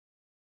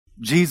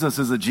Jesus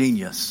is a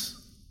genius.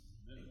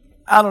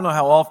 I don't know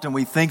how often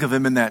we think of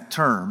him in that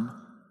term,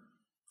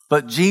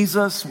 but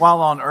Jesus,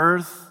 while on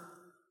earth,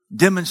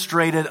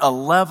 demonstrated a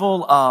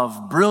level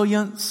of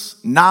brilliance,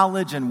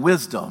 knowledge, and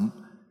wisdom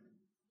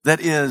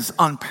that is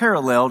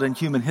unparalleled in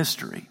human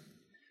history.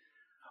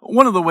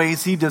 One of the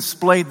ways he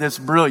displayed this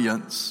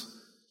brilliance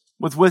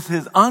was with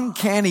his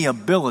uncanny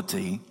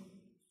ability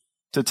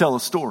to tell a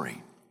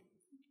story.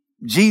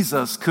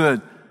 Jesus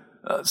could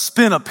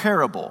spin a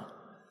parable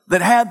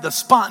that had the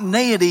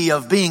spontaneity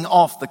of being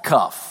off the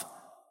cuff,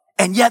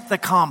 and yet the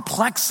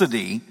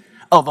complexity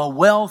of a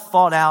well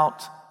thought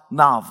out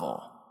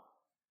novel.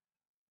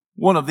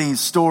 One of these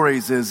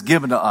stories is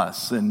given to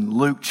us in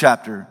Luke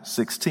chapter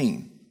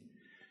 16.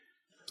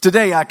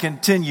 Today I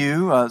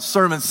continue a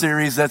sermon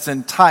series that's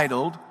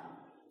entitled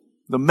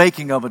The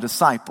Making of a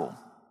Disciple.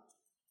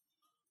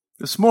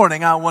 This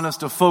morning I want us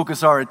to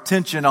focus our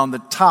attention on the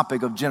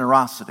topic of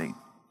generosity.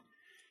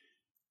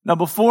 Now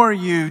before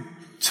you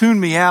tune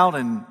me out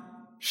and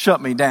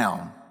shut me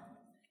down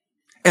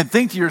and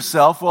think to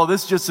yourself, well,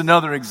 this is just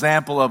another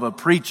example of a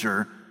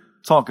preacher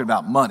talking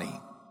about money.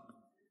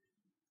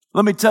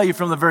 Let me tell you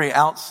from the very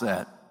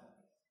outset,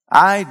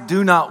 I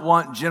do not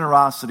want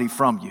generosity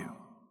from you.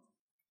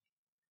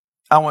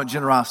 I want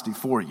generosity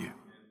for you.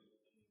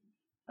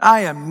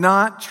 I am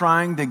not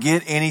trying to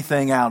get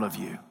anything out of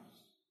you.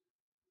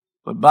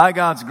 But by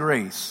God's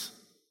grace,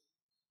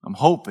 I'm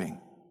hoping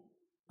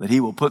that He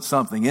will put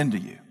something into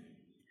you.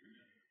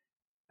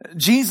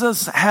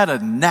 Jesus had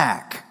a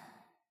knack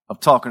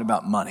of talking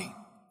about money.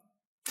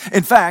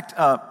 In fact,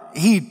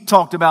 He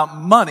talked about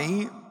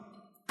money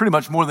pretty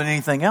much more than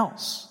anything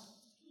else.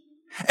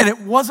 And it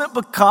wasn't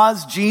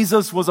because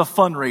Jesus was a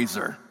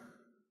fundraiser.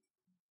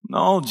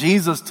 No,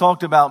 Jesus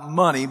talked about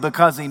money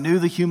because He knew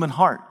the human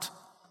heart.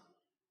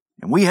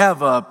 And we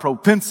have a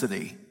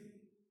propensity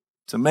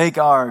to make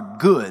our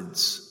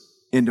goods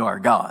into our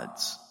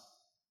gods.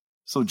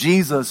 So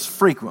Jesus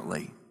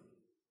frequently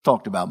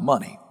talked about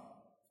money.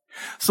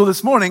 So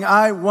this morning,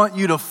 I want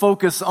you to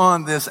focus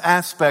on this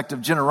aspect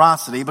of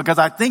generosity because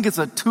I think it's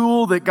a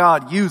tool that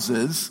God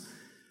uses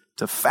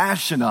to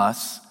fashion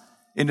us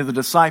into the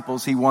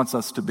disciples He wants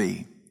us to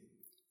be.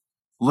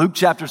 Luke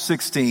chapter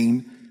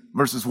 16,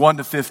 verses 1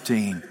 to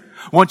 15.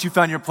 Once you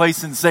found your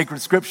place in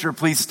sacred scripture,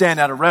 please stand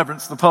out of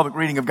reverence to the public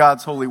reading of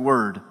God's holy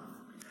word.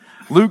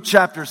 Luke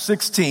chapter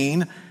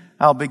 16,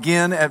 I'll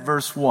begin at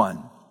verse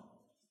 1.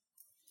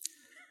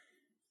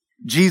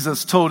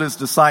 Jesus told His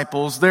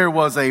disciples, there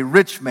was a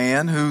rich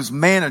man whose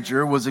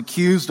manager was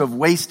accused of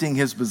wasting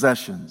his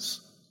possessions.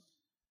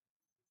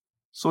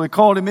 So He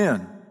called him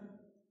in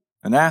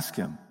and asked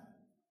him,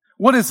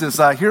 what is this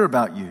I hear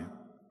about you?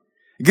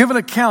 Give an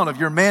account of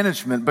your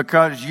management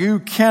because you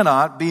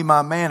cannot be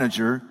my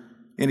manager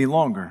any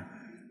longer.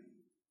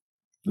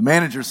 The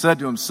manager said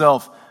to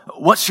himself,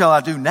 what shall I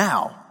do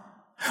now?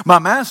 My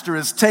master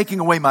is taking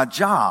away my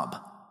job.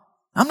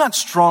 I'm not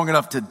strong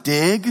enough to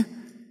dig.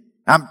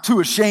 I'm too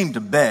ashamed to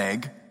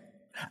beg.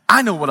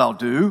 I know what I'll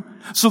do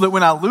so that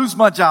when I lose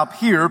my job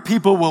here,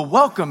 people will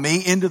welcome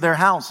me into their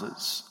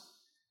houses.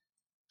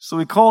 So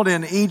he called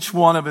in each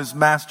one of his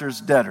master's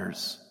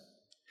debtors.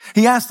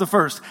 He asked the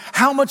first,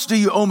 how much do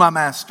you owe my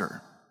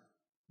master?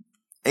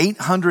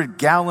 800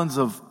 gallons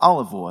of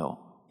olive oil,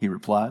 he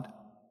replied.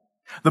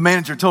 The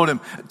manager told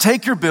him,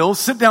 take your bill,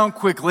 sit down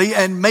quickly,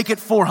 and make it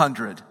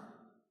 400.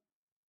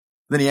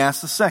 Then he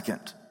asked the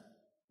second,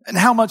 and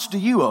how much do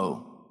you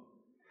owe?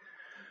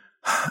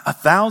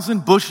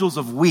 1,000 bushels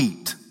of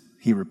wheat,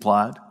 he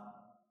replied.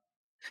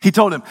 He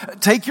told him,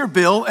 take your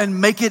bill and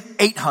make it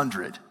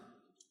 800.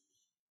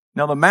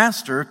 Now the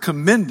master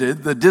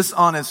commended the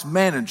dishonest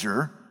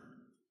manager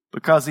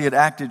because he had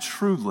acted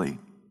shrewdly.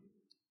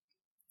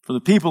 For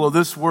the people of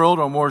this world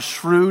are more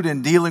shrewd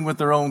in dealing with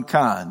their own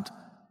kind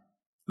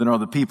than are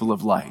the people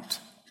of light.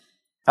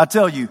 I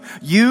tell you,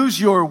 use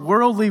your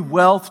worldly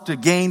wealth to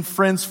gain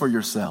friends for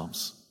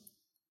yourselves,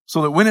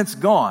 so that when it's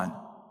gone,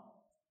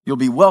 you'll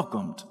be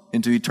welcomed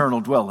into eternal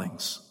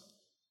dwellings.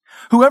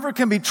 Whoever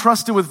can be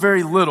trusted with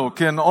very little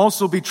can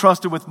also be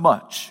trusted with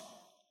much.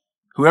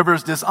 Whoever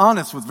is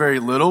dishonest with very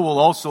little will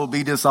also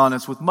be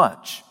dishonest with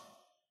much.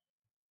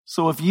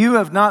 So if you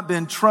have not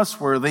been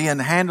trustworthy in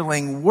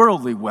handling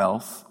worldly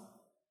wealth,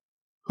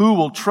 who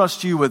will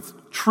trust you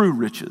with true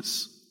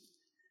riches?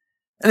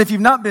 And if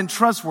you've not been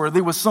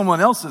trustworthy with someone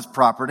else's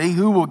property,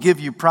 who will give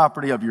you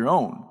property of your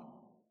own?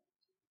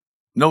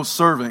 No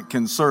servant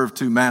can serve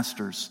two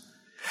masters.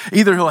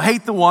 Either he'll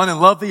hate the one and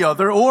love the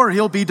other, or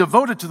he'll be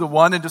devoted to the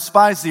one and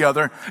despise the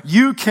other.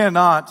 You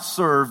cannot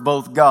serve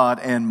both God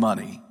and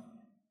money.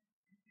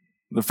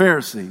 The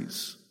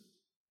Pharisees,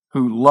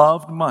 who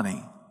loved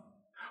money,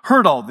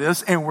 heard all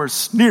this and were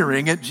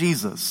sneering at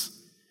Jesus.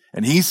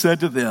 And He said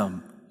to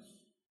them,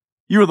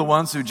 you are the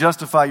ones who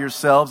justify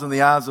yourselves in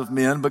the eyes of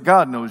men, but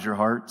God knows your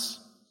hearts.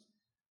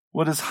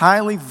 What is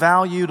highly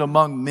valued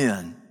among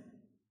men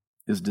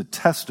is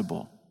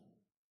detestable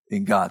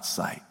in God's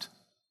sight.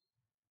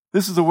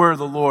 This is the word of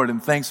the Lord,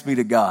 and thanks be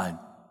to God.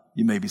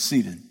 You may be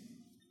seated.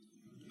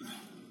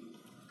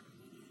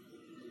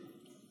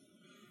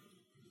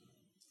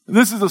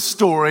 This is a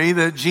story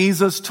that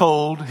Jesus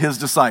told his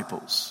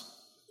disciples.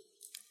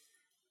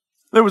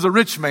 There was a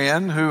rich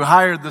man who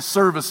hired the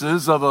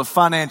services of a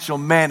financial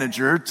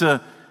manager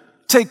to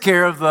take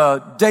care of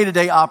the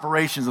day-to-day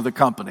operations of the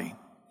company.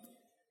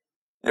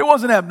 It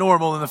wasn't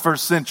abnormal in the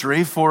first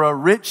century for a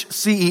rich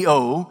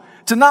CEO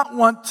to not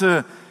want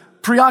to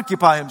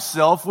preoccupy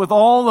himself with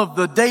all of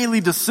the daily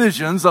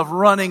decisions of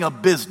running a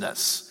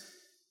business.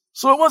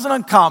 So it wasn't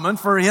uncommon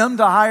for him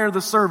to hire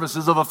the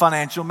services of a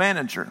financial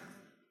manager.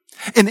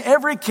 In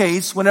every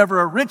case,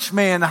 whenever a rich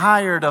man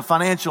hired a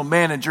financial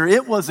manager,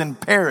 it was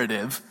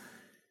imperative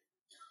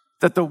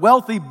that the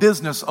wealthy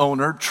business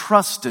owner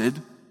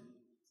trusted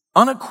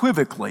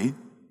unequivocally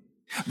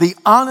the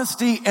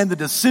honesty and the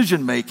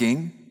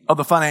decision-making of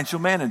the financial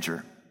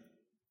manager.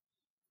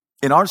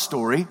 In our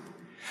story,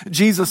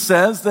 Jesus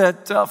says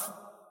that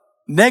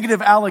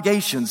negative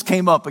allegations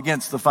came up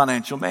against the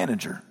financial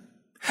manager.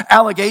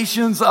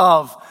 Allegations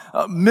of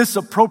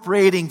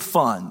misappropriating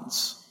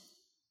funds.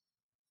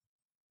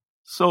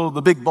 So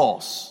the big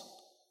boss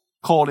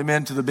called him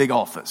into the big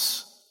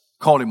office,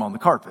 called him on the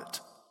carpet,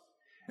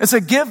 and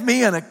said, "Give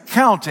me an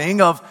accounting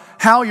of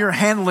how you're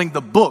handling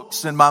the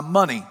books and my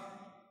money."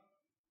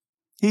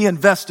 He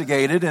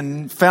investigated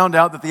and found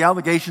out that the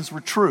allegations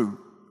were true.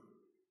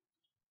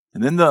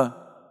 And then the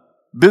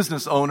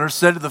business owner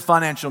said to the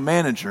financial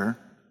manager,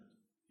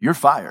 "You're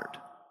fired."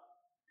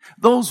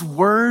 Those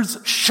words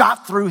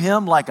shot through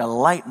him like a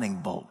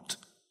lightning bolt.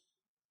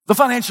 The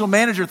financial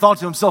manager thought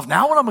to himself,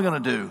 "Now what am I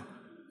going to do?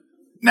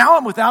 Now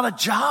I'm without a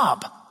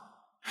job."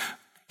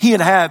 He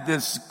had had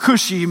this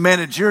cushy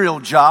managerial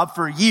job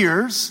for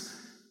years,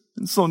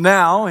 and so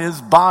now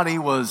his body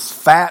was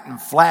fat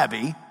and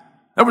flabby.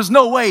 There was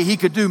no way he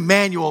could do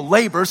manual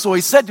labor, so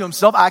he said to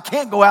himself, "I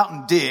can't go out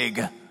and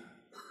dig."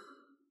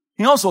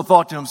 He also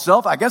thought to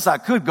himself, "I guess I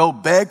could go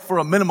beg for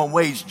a minimum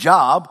wage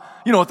job,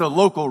 at the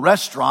local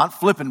restaurant,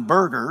 flipping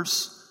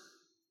burgers."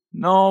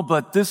 No,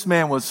 but this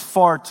man was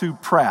far too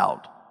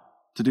proud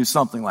to do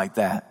something like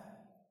that.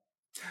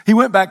 He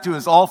went back to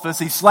his office,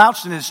 he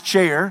slouched in his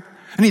chair,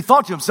 and he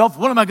thought to himself,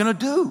 "What am I going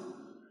to do?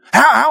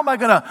 How am I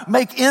going to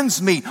make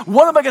ends meet?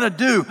 What am I going to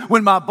do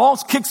when my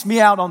boss kicks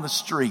me out on the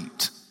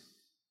street?"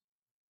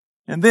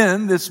 And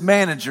then this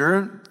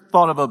manager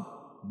thought of a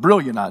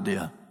brilliant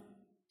idea.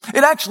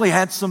 It actually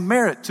had some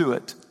merit to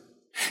it.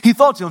 He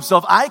thought to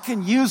himself, "I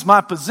can use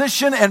my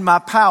position and my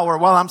power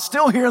while I'm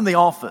still here in the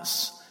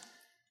office.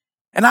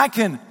 And I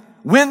can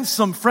win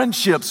some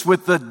friendships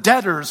with the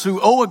debtors who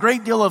owe a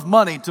great deal of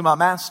money to my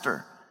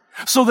master.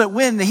 So that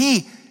when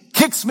he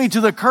kicks me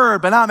to the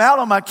curb and I'm out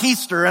on my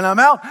keister and I'm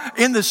out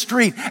in the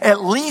street,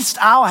 at least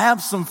I'll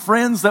have some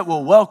friends that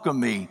will welcome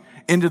me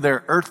into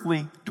their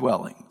earthly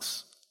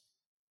dwellings."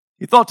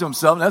 He thought to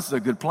himself, "That's a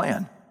good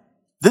plan.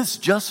 This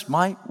just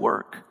might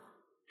work."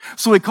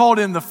 So he called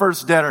in the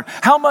first debtor.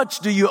 "How much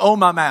do you owe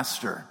my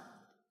master?"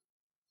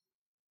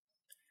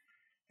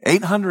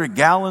 800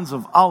 gallons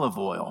of olive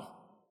oil,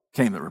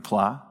 came the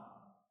reply.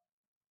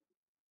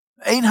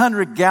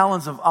 800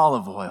 gallons of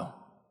olive oil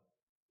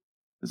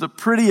is a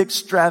pretty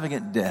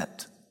extravagant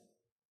debt.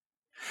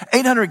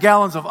 800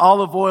 gallons of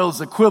olive oil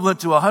is equivalent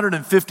to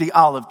 150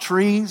 olive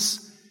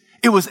trees.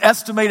 It was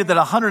estimated that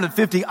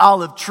 150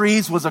 olive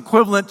trees was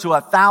equivalent to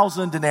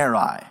 1,000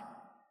 denarii.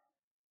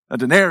 A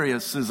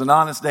denarius is an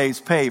honest day's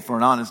pay for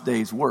an honest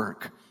day's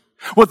work.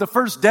 What the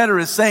first debtor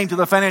is saying to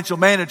the financial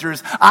manager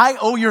is, "I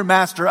owe your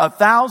master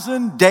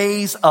 1,000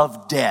 days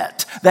of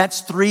debt. That's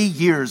 3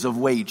 years of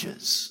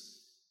wages."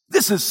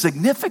 This is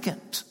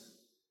significant.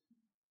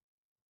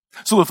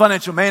 So the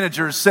financial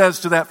manager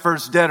says to that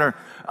first debtor,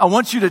 "I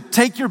want you to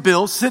take your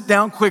bill, sit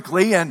down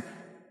quickly, and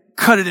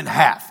cut it in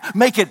half.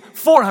 Make it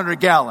 400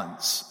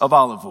 gallons of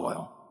olive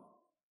oil."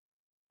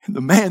 And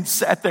the man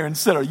sat there and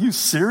said, "Are you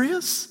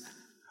serious?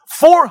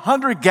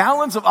 400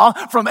 gallons of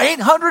olive, from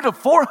 800 to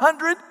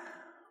 400?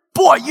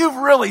 Boy, you've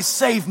really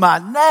saved my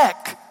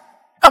neck.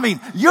 I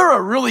mean, you're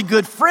a really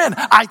good friend.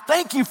 I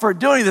thank you for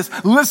doing this.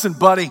 Listen,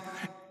 buddy,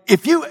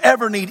 if you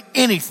ever need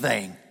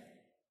anything,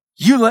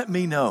 you let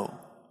me know,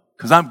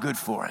 because I'm good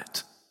for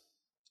it."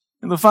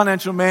 And the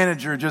financial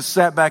manager just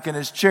sat back in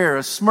his chair.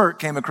 A smirk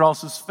came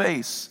across his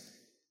face.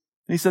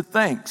 And he said,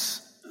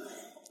 "Thanks.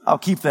 I'll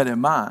keep that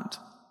in mind."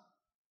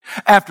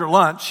 After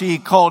lunch, he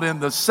called in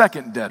the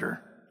second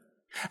debtor.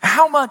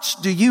 "How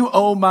much do you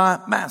owe my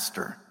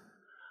master?"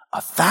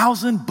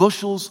 1,000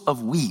 bushels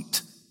of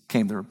wheat,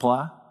 came the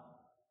reply.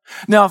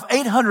 Now, if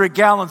 800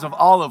 gallons of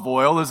olive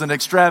oil is an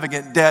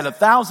extravagant debt,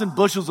 1,000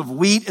 bushels of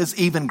wheat is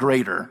even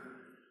greater.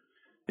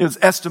 It was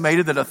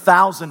estimated that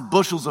 1,000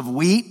 bushels of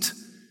wheat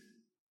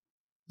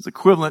is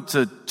equivalent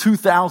to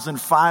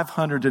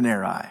 2,500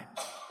 denarii.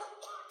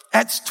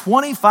 That's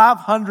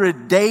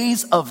 2,500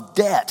 days of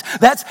debt.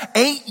 That's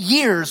 8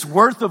 years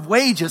worth of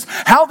wages.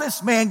 How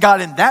this man got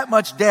in that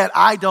much debt,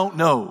 I don't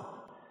know.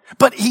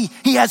 But he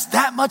has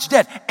that much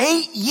debt.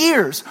 8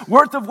 years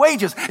worth of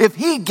wages. If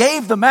he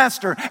gave the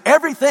master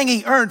everything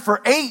he earned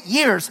for 8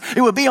 years,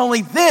 it would be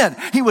only then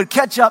he would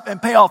catch up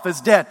and pay off his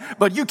debt.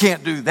 But you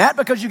can't do that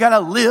because you gotta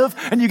live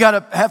and you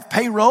gotta have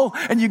payroll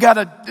and you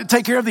gotta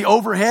take care of the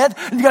overhead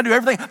and you gotta do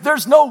everything.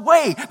 There's no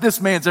way this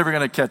man's ever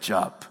gonna catch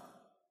up.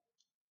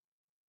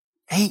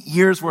 8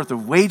 years worth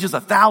of wages,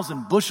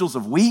 1,000 bushels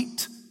of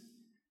wheat.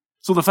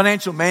 So the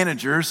financial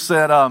manager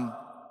said,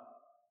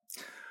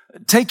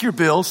 take your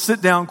bill,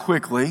 sit down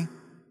quickly,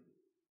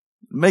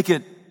 make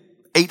it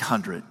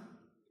 800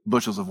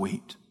 bushels of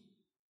wheat.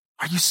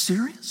 Are you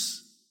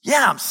serious?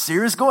 Yeah, I'm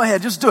serious. Go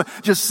ahead, just do it.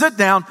 Just sit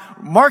down,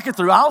 mark it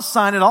through. I'll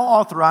sign it, I'll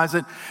authorize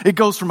it. It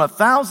goes from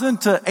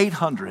 1,000 to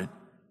 800.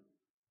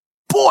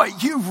 Boy,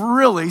 you've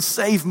really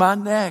saved my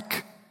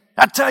neck.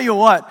 I tell you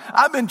what,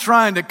 I've been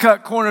trying to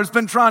cut corners,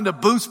 been trying to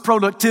boost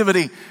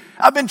productivity.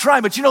 I've been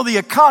trying, but you know the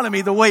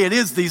economy, the way it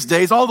is these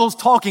days, all those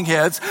talking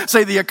heads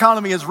say the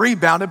economy has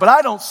rebounded, but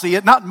I don't see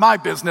it, not in my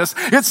business.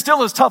 It's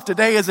still as tough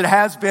today as it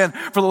has been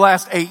for the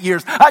last 8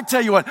 years. I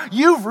tell you what,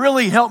 you've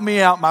really helped me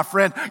out, my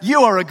friend.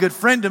 You are a good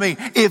friend to me.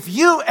 If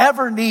you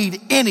ever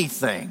need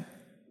anything,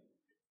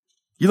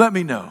 you let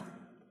me know,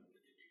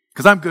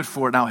 because I'm good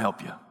for it and I'll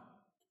help you.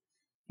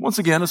 Once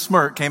again, a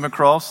smirk came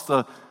across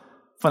the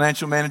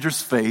financial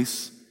manager's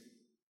face.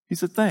 He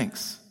said,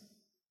 thanks.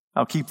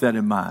 I'll keep that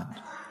in mind.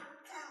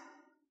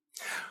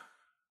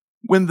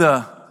 When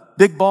the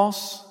big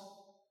boss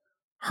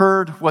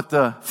heard what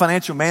the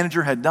financial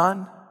manager had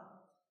done,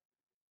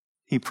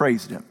 he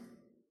praised him.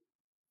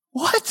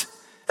 What?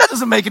 That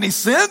doesn't make any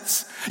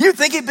sense. You'd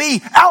think he'd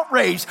be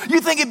outraged.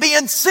 You'd think he'd be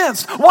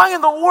incensed. Why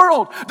in the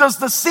world does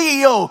the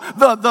CEO,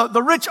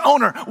 the rich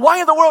owner,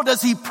 why in the world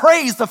does he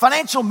praise the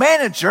financial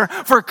manager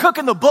for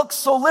cooking the books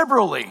so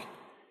liberally?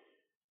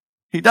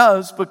 He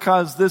does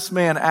because this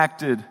man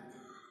acted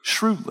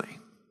shrewdly.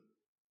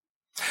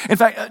 In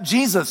fact,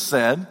 Jesus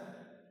said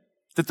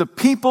that the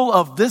people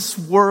of this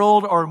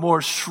world are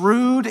more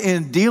shrewd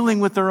in dealing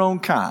with their own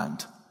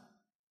kind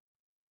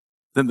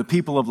than the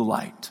people of the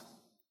light.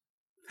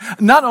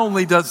 Not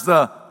only does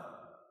the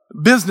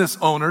business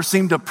owner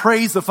seem to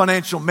praise the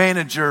financial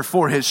manager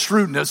for his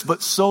shrewdness,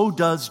 but so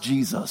does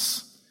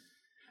Jesus.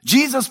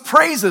 Jesus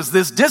praises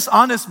this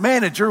dishonest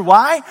manager.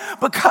 Why?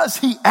 Because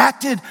he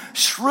acted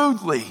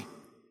shrewdly.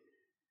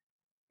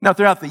 Now,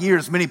 throughout the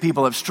years, many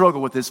people have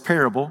struggled with this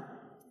parable.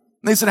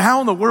 They said, how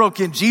in the world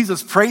can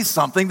Jesus praise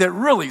something that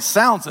really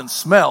sounds and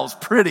smells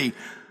pretty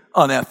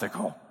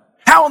unethical?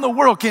 How in the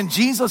world can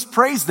Jesus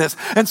praise this?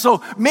 And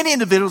so many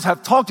individuals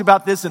have talked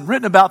about this and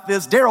written about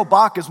this. Darrell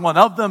Bock is one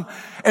of them.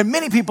 And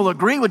many people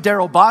agree with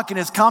Darrell Bock in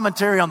his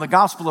commentary on the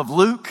Gospel of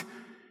Luke.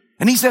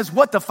 And he says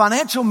what the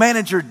financial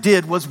manager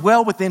did was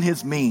well within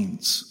his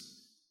means.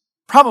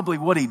 Probably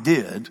what he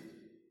did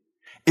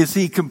is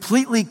he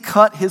completely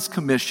cut his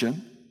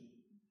commission,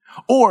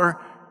 or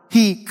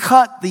he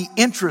cut the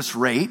interest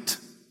rate,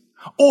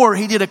 or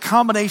he did a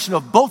combination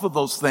of both of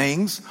those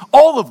things,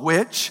 all of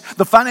which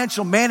the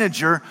financial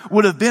manager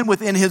would have been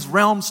within his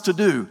realms to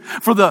do.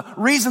 For the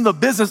reason the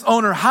business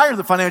owner hired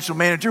the financial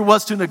manager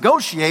was to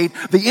negotiate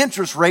the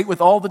interest rate with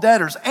all the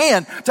debtors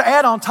and to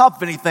add on top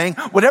of anything,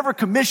 whatever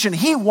commission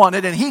he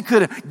wanted and he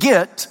could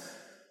get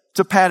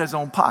to pad his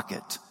own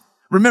pocket.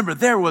 Remember,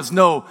 there was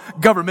no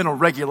governmental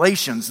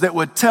regulations that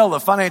would tell a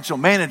financial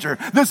manager,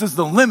 this is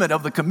the limit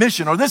of the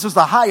commission, or this is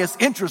the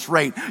highest interest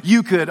rate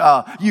you could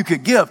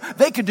give.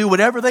 They could do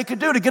whatever they could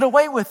do to get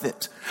away with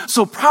it.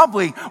 So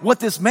probably what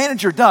this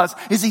manager does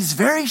is he's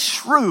very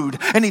shrewd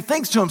and he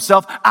thinks to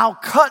himself, I'll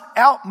cut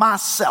out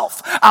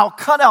myself. I'll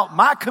cut out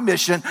my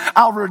commission.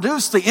 I'll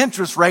reduce the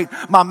interest rate.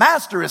 My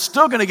master is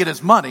still going to get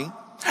his money.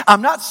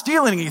 I'm not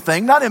stealing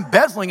anything, not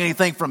embezzling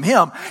anything from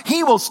him.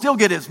 He will still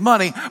get his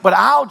money, but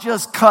I'll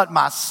just cut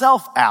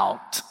myself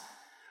out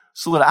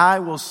so that I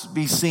will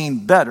be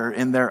seen better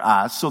in their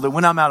eyes, so that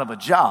when I'm out of a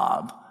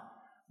job,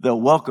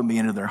 they'll welcome me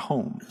into their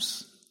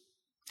homes.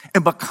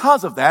 And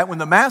because of that, when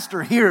the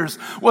master hears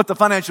what the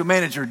financial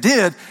manager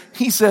did,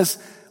 he says,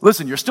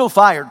 listen, you're still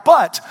fired,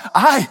 but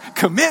I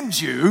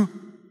commend you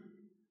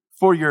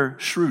for your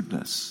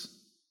shrewdness.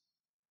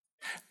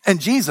 And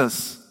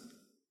Jesus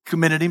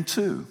commended him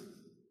too.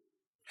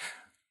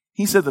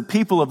 He said the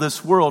people of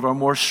this world are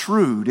more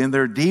shrewd in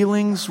their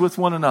dealings with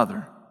one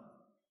another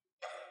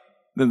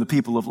than the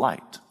people of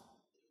light.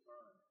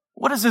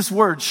 What does this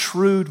word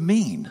shrewd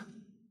mean?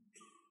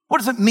 What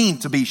does it mean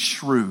to be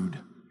shrewd?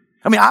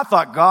 I mean, I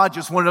thought God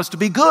just wanted us to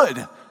be good.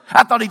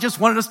 I thought he just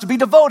wanted us to be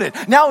devoted.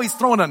 Now he's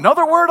throwing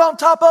another word on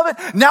top of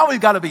it. Now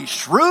we've got to be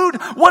shrewd.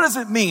 What does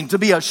it mean to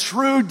be a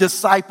shrewd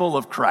disciple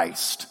of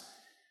Christ?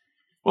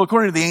 Well,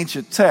 according to the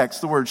ancient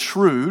text, the word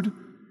shrewd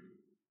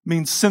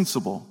means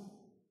sensible,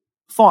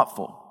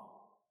 thoughtful,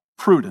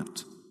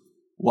 prudent,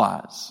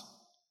 wise.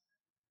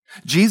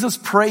 Jesus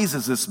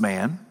praises this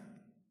man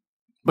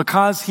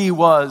because he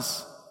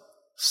was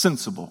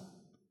sensible.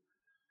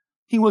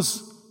 He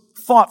was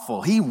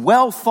thoughtful. He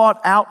well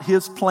thought out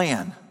his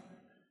plan.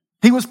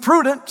 He was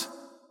prudent.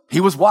 He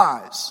was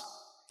wise.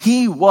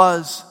 He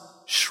was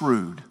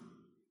shrewd.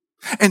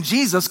 And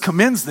Jesus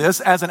commends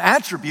this as an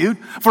attribute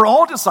for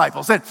all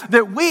disciples,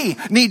 that we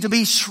need to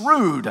be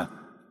shrewd,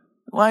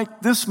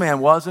 like this man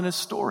was in his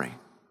story.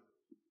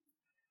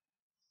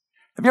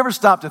 Have you ever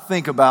stopped to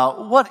think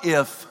about what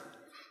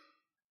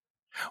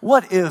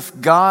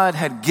if God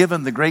had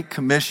given the Great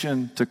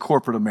Commission to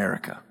corporate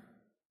America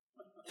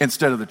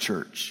instead of the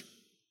church?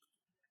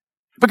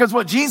 Because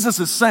what Jesus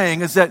is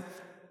saying is that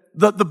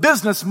the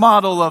business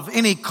model of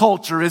any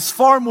culture is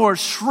far more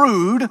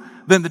shrewd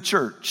than the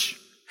church.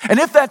 And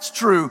if that's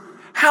true,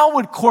 how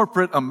would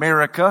corporate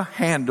America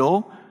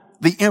handle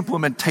the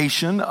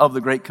implementation of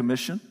the Great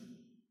Commission?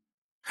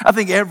 I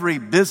think every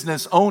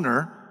business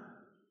owner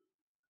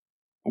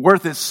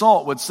worth his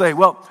salt would say,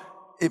 well,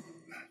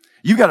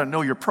 you got to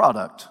know your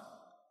product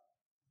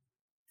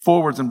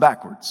forwards and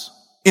backwards,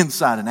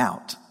 inside and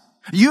out.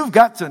 You've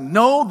got to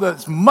know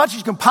as much as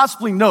you can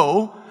possibly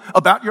know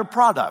about your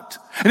product.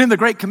 And in the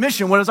Great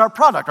Commission, what is our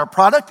product? Our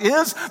product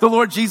is the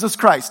Lord Jesus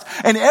Christ.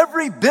 And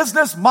every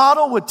business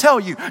model would tell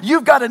you,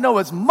 you've got to know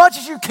as much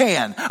as you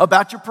can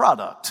about your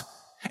product.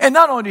 And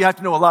not only do you have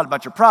to know a lot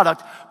about your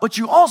product, but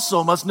you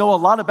also must know a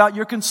lot about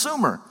your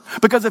consumer.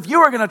 Because if you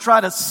are going to try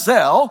to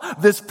sell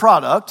this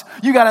product,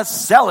 you got to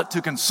sell it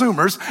to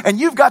consumers, and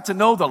you've got to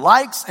know the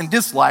likes and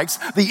dislikes,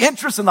 the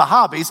interests and the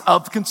hobbies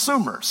of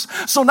consumers.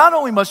 So not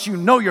only must you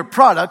know your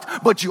product,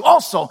 but you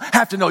also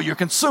have to know your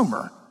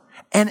consumer.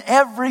 And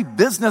every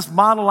business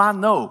model I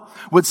know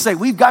would say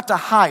we've got to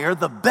hire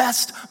the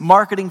best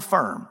marketing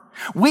firm.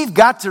 We've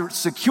got to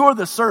secure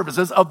the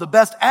services of the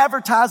best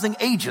advertising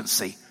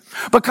agency.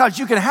 Because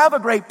you can have a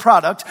great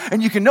product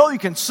and you can know your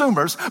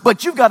consumers,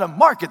 but you've got to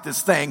market this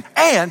thing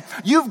and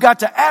you've got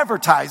to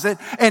advertise it.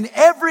 And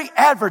every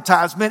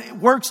advertisement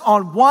works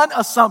on one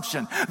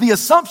assumption. The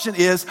assumption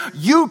is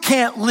you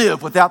can't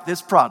live without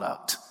this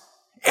product.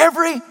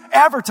 Every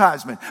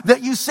advertisement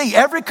that you see,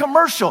 every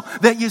commercial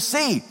that you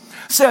see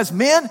says,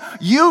 men,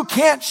 you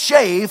can't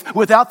shave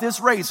without this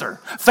razor.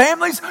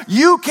 Families,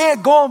 you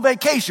can't go on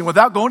vacation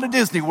without going to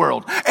Disney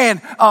World. And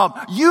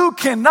you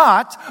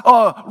cannot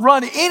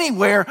run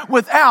anywhere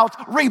without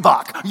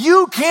Reebok.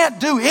 You can't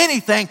do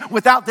anything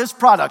without this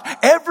product.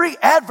 Every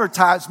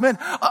advertisement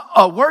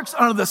works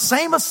under the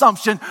same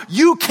assumption.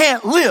 You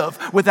can't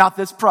live without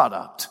this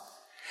product.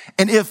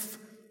 And if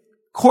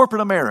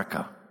corporate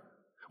America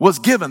was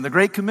given the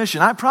Great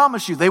Commission, I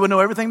promise you they would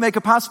know everything they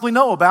could possibly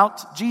know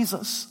about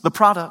Jesus, the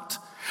product.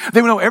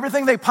 They would know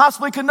everything they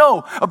possibly could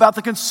know about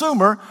the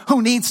consumer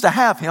who needs to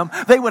have him.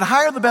 They would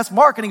hire the best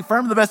marketing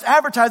firm, the best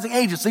advertising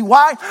agency.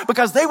 Why?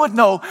 Because they would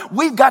know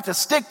we've got to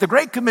stick the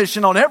Great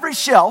Commission on every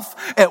shelf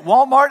at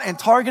Walmart and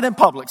Target and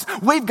Publix.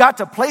 We've got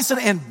to place it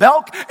in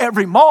Belk,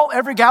 every mall,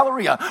 every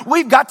Galleria.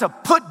 We've got to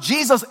put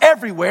Jesus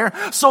everywhere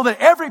so that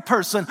every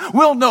person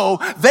will know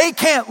they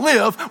can't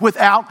live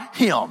without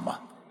him.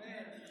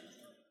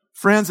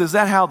 Friends, is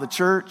that how the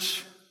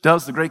church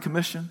does the Great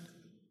Commission?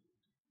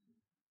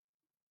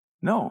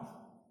 No.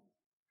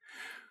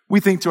 We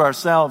think to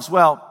ourselves,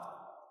 well,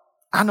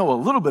 I know a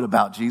little bit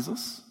about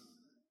Jesus,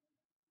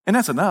 and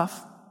that's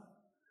enough.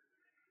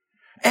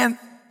 And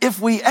if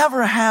we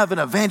ever have an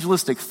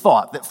evangelistic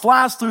thought that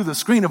flies through the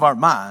screen of our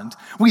mind,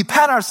 we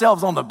pat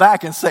ourselves on the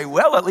back and say,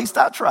 well, at least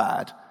I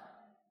tried.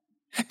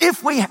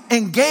 If we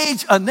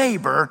engage a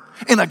neighbor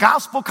in a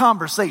gospel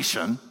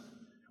conversation,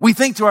 we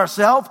think to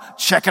ourselves,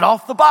 check it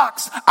off the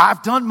box.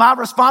 I've done my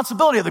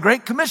responsibility of the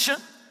Great Commission.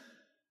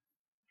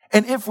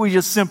 And if we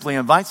just simply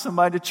invite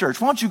somebody to church,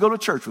 why don't you go to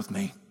church with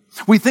me?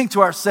 We think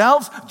to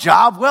ourselves,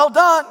 job well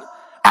done.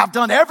 I've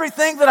done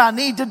everything that I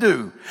need to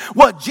do.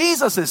 What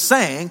Jesus is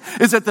saying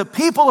is that the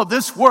people of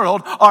this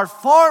world are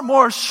far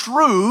more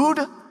shrewd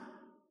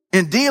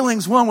in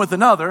dealings one with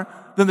another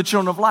than the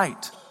children of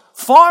light.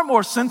 Far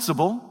more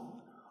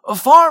sensible,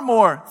 far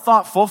more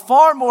thoughtful,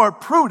 far more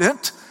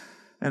prudent,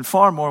 and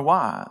far more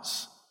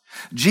wise.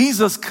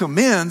 Jesus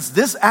commends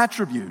this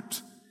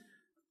attribute.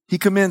 He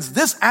commends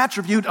this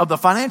attribute of the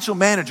financial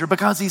manager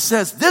because he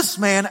says this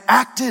man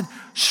acted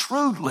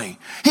shrewdly.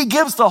 He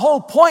gives the whole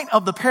point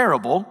of the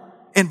parable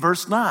in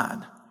verse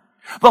 9.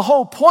 The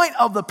whole point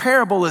of the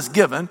parable is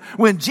given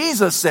when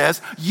Jesus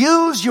says,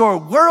 use your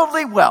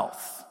worldly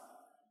wealth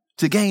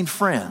to gain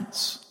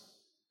friends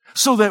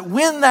so that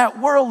when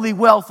that worldly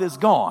wealth is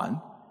gone,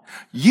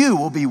 you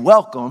will be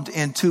welcomed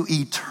into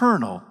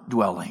eternal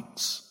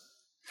dwellings.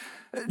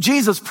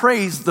 Jesus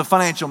praised the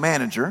financial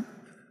manager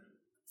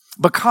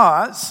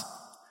because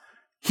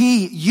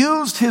he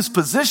used his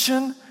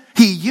position,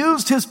 he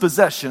used his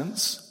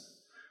possessions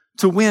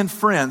to win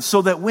friends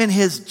so that when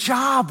his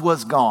job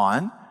was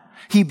gone,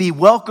 he'd be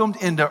welcomed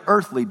into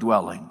earthly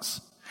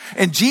dwellings.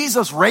 And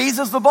Jesus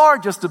raises the bar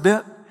just a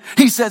bit.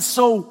 He says,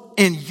 so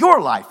in your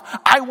life,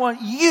 I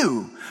want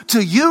you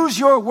to use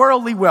your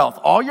worldly wealth,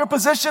 all your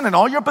position and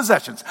all your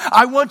possessions.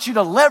 I want you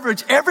to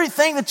leverage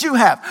everything that you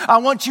have. I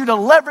want you to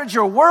leverage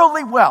your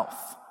worldly wealth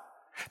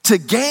to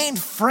gain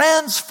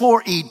friends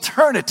for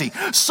eternity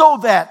so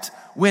that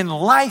when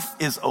life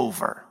is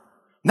over,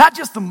 not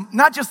just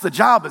the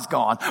job is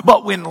gone,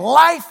 but when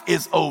life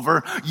is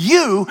over,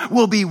 you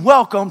will be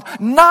welcomed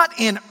not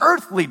in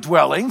earthly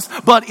dwellings,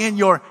 but in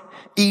your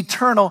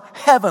eternal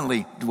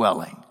heavenly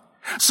dwelling.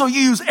 So you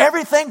use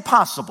everything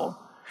possible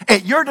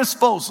at your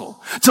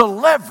disposal to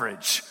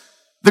leverage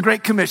the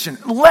Great Commission,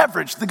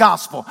 leverage the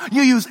gospel.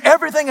 You use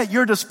everything at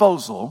your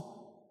disposal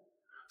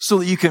so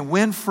that you can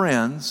win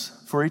friends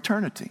for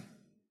eternity.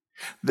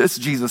 This,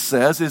 Jesus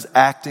says, is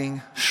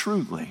acting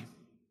shrewdly.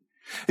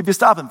 If you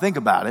stop and think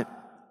about it,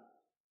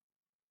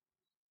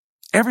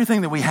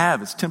 everything that we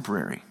have is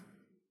temporary.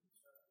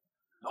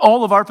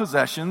 All of our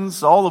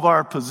possessions, all of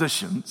our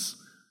positions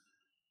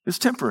is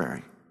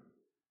temporary.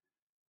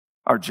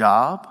 Our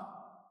job,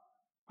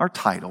 our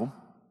title,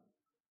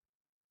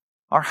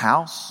 our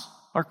house,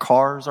 our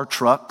cars, our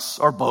trucks,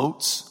 our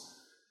boats,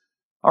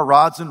 our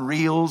rods and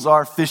reels,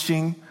 our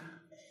fishing,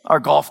 our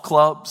golf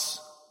clubs,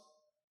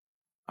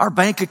 our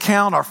bank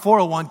account, our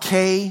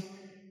 401k,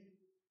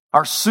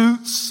 our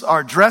suits,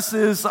 our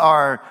dresses,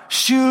 our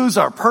shoes,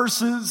 our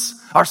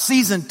purses, our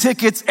season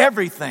tickets,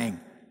 everything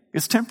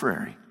is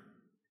temporary.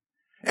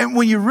 And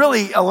when you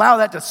really allow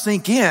that to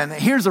sink in,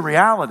 here's the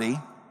reality.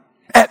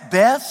 At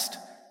best,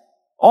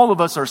 all of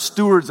us are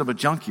stewards of a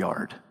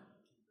junkyard.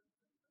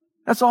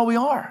 That's all we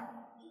are.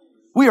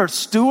 We are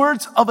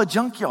stewards of a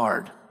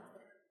junkyard.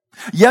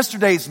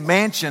 Yesterday's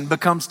mansion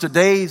becomes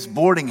today's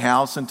boarding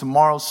house and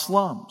tomorrow's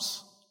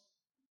slums.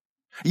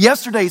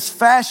 Yesterday's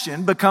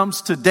fashion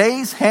becomes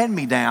today's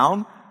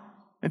hand-me-down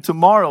and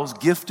tomorrow's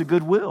gift to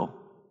Goodwill.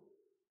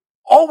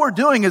 All we're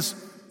doing is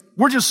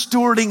we're just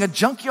stewarding a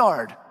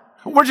junkyard.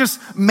 We're just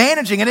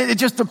managing it. It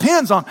just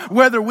depends on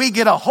whether we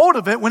get a hold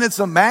of it when it's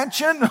a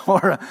mansion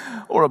or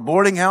a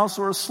boarding house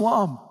or a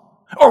slum.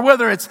 Or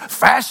whether it's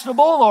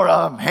fashionable or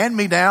a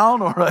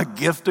hand-me-down or a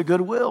gift to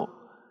Goodwill.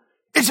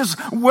 It's just,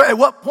 at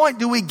what point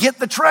do we get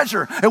the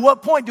treasure? At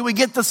what point do we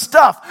get the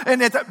stuff?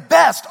 And at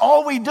best,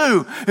 all we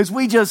do is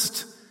we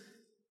just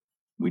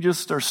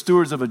are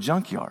stewards of a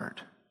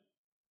junkyard.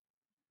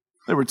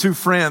 There were two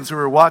friends who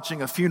were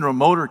watching a funeral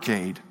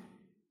motorcade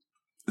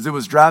as it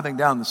was driving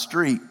down the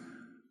street.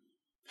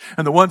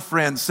 And the one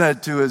friend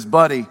said to his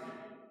buddy,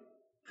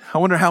 I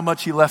wonder how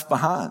much he left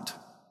behind.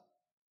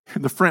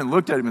 And the friend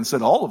looked at him and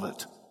said, all of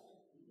it.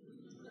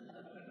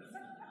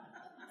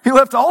 He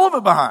left all of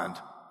it behind.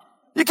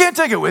 You can't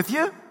take it with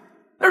you.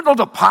 There's no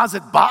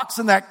deposit box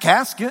in that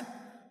casket.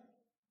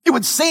 It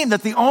would seem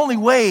that the only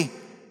way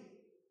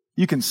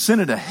you can send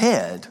it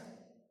ahead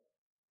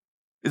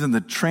is in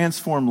the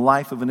transformed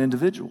life of an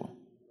individual.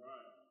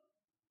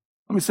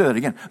 Let me say that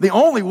again. The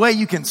only way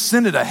you can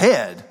send it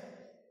ahead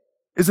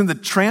is in the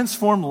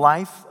transformed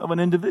life of an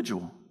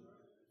individual.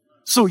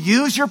 So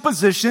use your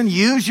position,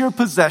 use your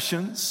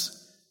possessions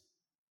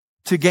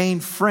to gain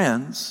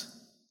friends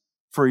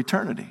for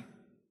eternity.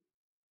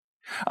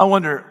 I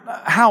wonder,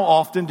 how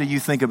often do you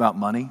think about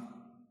money?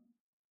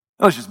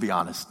 Let's just be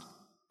honest.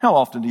 How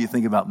often do you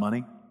think about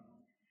money?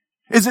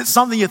 Is it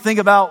something you think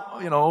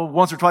about,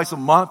 once or twice a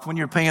month when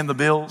you're paying the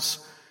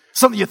bills?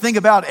 Something you think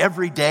about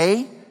every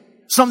day?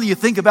 Something you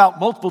think about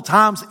multiple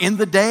times in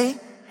the day?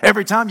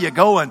 Every time you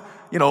go and,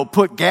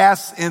 put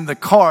gas in the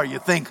car, you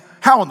think,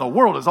 how in the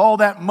world is all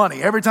that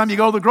money? Every time you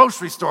go to the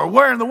grocery store,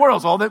 where in the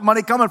world is all that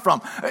money coming from?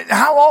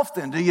 How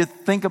often do you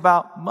think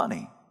about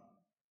money?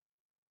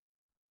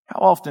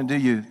 How often do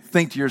you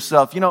think to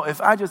yourself,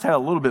 if I just had a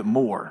little bit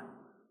more,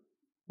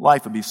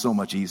 life would be so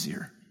much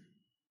easier.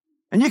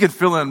 And you can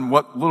fill in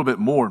what a little bit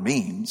more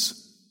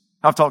means.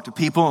 I've talked to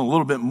people and a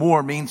little bit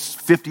more means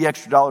 $50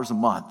 extra a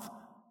month.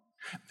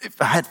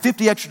 If I had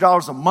 $50 extra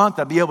a month,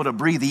 I'd be able to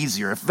breathe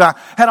easier. If I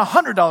had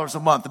 $100 a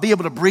month, I'd be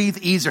able to breathe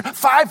easier.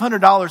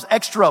 $500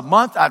 extra a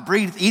month, I'd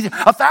breathe easier.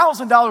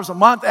 $1,000 a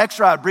month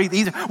extra, I'd breathe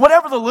easier.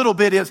 Whatever the little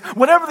bit is,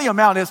 whatever the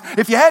amount is,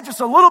 if you had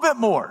just a little bit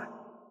more,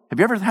 have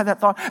you ever had that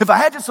thought? If I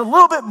had just a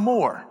little bit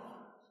more,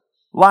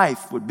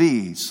 life would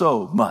be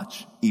so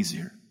much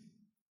easier.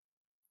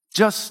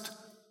 Just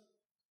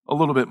a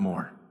little bit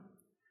more.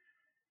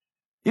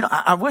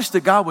 I wish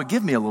that God would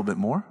give me a little bit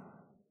more.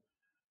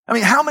 I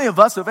mean, how many of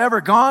us have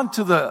ever gone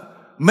to the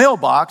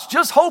mailbox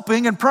just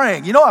hoping and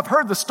praying? I've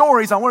heard the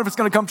stories. I wonder if it's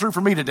going to come true for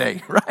me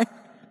today, right?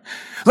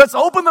 Let's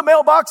open the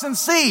mailbox and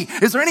see.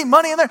 Is there any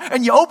money in there?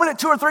 And you open it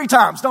 2 or 3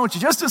 times, don't you?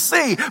 Just to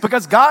see,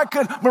 because God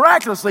could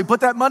miraculously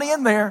put that money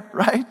in there,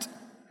 right?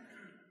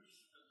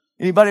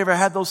 Anybody ever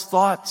had those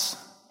thoughts?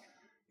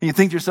 And you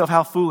think to yourself,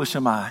 how foolish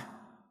am I?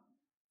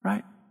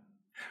 Right?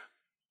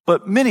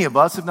 But many of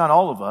us, if not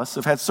all of us,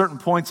 have had certain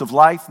points of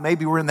life.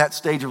 Maybe we're in that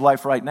stage of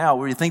life right now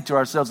where you think to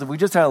ourselves, if we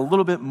just had a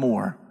little bit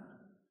more,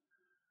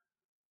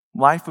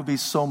 life would be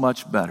so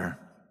much better.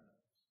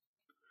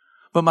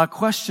 But my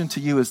question to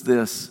you is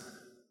this.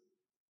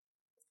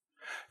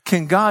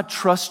 Can God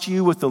trust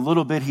you with the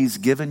little bit He's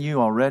given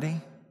you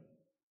already?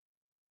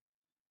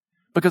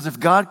 Because if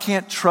God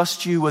can't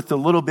trust you with the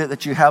little bit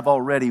that you have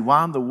already,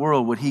 why in the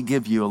world would He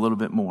give you a little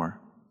bit more?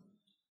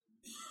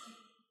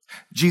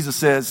 Jesus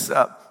says,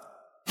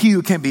 he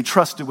who can be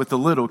trusted with the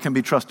little can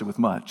be trusted with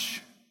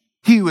much.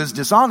 He who is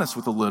dishonest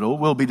with the little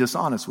will be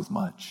dishonest with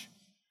much.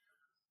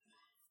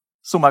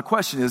 So my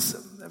question is,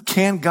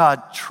 can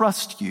God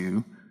trust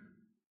you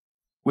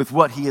with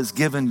what He has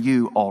given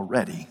you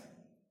already?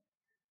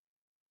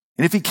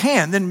 And if he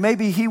can, then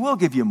maybe he will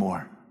give you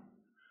more.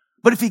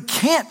 But if he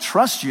can't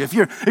trust you, if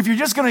you're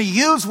just going to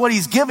use what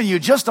he's given you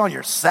just on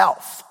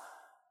yourself,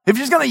 if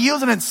you're just going to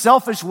use it in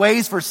selfish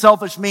ways for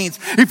selfish means,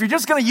 if you're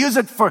just going to use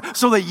it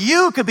so that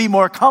you could be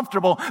more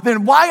comfortable,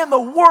 then why in the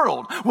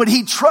world would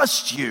he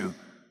trust you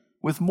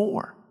with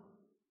more?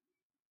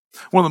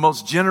 One of the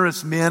most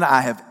generous men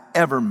I have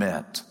ever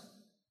met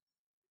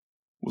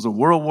was a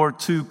World War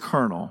II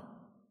colonel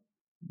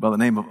by the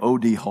name of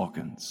O.D.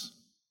 Hawkins.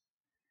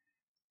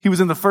 He was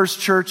in the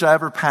first church I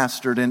ever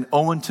pastored in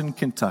Owenton,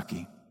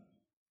 Kentucky.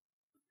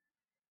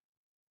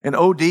 And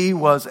O.D.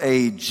 was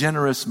a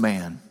generous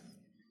man.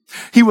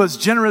 He was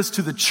generous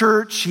to the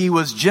church. He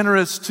was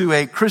generous to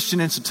a Christian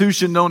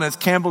institution known as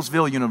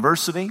Campbellsville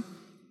University.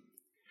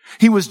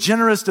 He was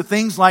generous to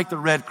things like the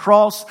Red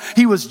Cross.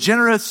 He was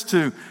generous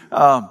to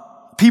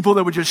people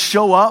that would just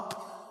show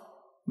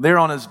up there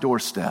on his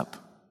doorstep.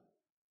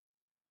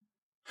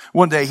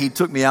 One day he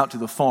took me out to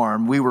the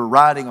farm. We were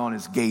riding on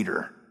his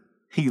gator.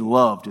 He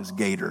loved his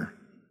gator.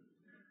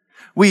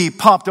 We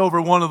popped over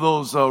one of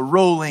those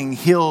rolling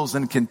hills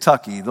in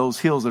Kentucky, those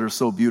hills that are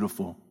so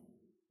beautiful.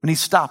 And he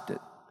stopped it,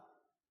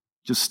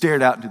 just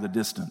stared out into the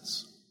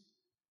distance.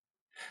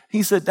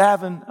 He said,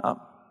 Davin,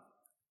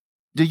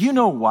 do you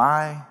know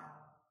why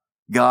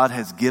God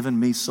has given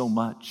me so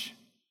much?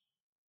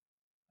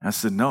 I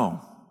said,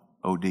 no,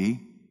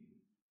 O.D.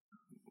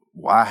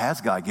 Why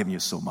has God given you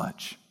so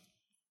much?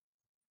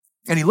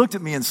 And he looked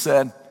at me and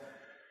said,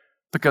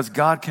 because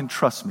God can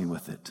trust me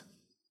with it.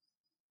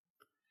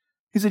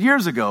 He said,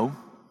 years ago,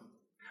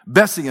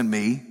 Bessie and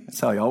me, that's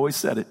how he always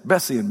said it,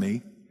 Bessie and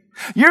me.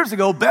 Years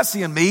ago,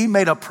 Bessie and me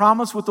made a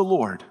promise with the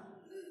Lord.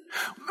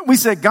 We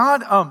said,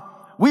 God,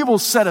 we will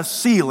set a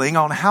ceiling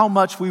on how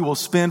much we will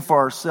spend for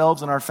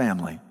ourselves and our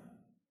family.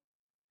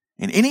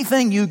 And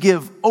anything you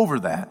give over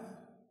that,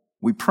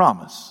 we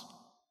promise,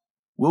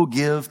 we'll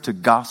give to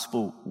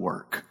gospel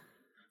work.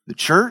 The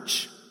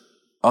church,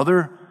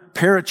 other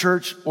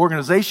parachurch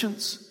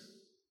organizations.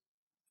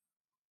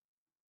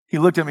 He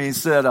looked at me and he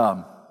said,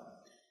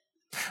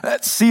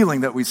 that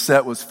ceiling that we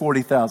set was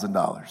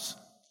 $40,000.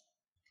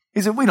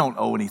 He said, we don't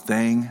owe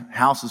anything.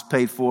 House is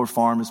paid for,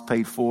 farm is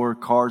paid for,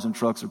 cars and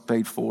trucks are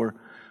paid for.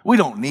 We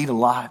don't need a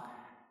lot.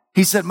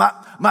 He said,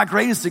 my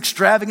greatest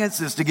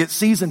extravagance is to get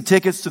season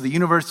tickets to the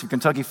University of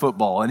Kentucky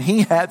football. And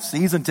he had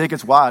season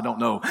tickets, why, I don't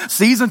know.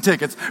 Season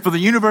tickets for the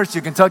University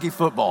of Kentucky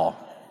football.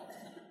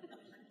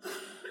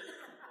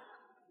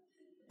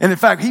 And in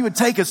fact, he would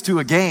take us to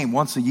a game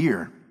once a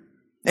year.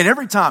 And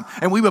every time,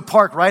 and we would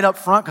park right up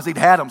front because he'd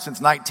had them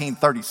since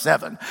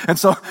 1937. And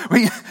so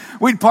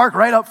we'd park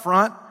right up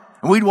front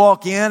and we'd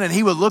walk in and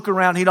he would look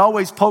around. He'd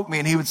always poke me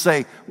and he would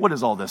say, what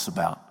is all this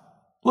about?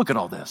 Look at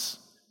all this.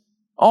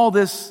 All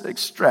this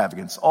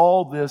extravagance,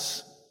 all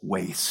this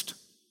waste.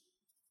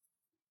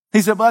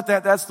 He said, but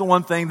that's the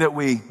one thing that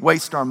we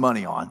waste our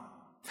money on.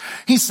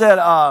 He said,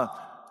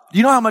 do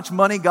you know how much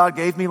money God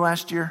gave me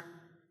last year?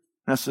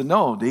 And I said,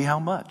 no, D, how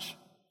much?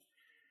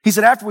 He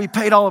said, after we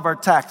paid all of our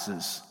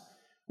taxes,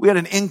 we had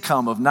an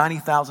income of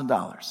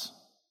 $90,000.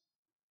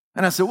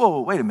 And I said,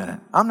 whoa, wait a minute.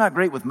 I'm not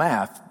great with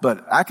math,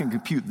 but I can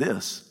compute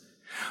this.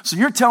 So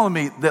you're telling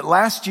me that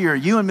last year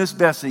you and Miss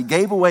Bessie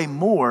gave away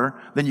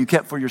more than you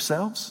kept for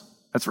yourselves?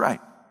 That's right.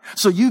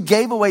 So you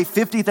gave away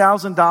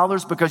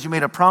 $50,000 because you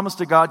made a promise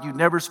to God you'd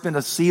never spend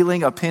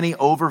a penny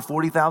over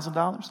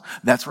 $40,000?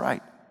 That's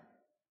right.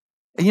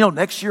 And you know,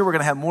 next year we're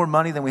going to have more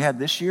money than we had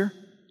this year?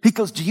 He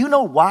goes, do you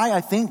know why I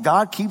think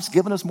God keeps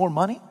giving us more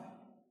money?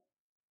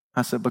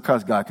 I said,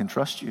 because God can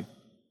trust you.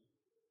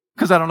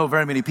 Because I don't know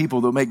very many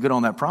people that make good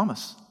on that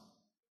promise.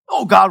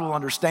 Oh, God will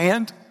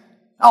understand.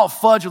 I'll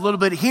fudge a little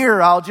bit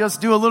here. I'll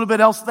just do a little bit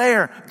else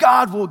there.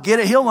 God will get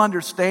it. He'll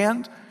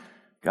understand.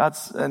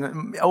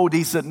 And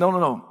O.D. said,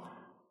 no.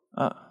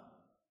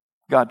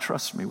 God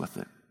trusts me with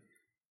it.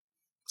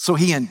 So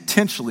he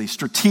intentionally,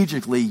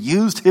 strategically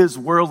used his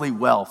worldly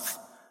wealth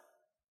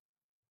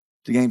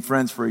to gain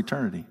friends for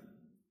eternity.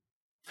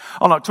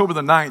 On October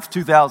the 9th,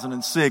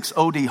 2006,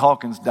 O.D.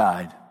 Hawkins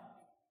died.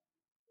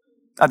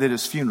 I did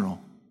his funeral.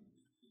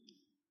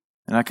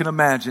 And I can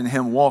imagine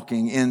him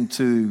walking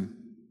into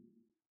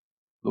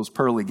those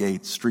pearly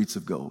gates, streets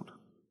of gold.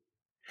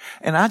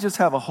 And I just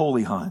have a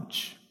holy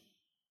hunch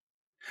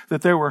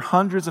that there were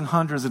hundreds and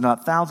hundreds, if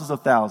not thousands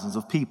of thousands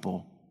of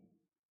people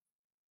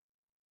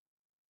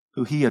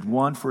who he had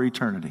won for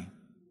eternity.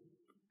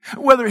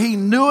 Whether he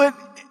knew it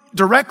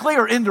directly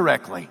or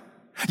indirectly.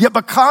 Yet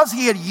because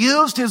he had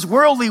used his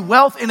worldly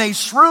wealth in a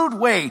shrewd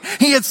way,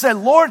 he had said,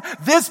 Lord,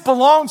 this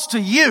belongs to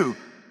you.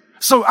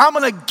 So I'm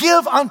going to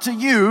give unto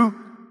you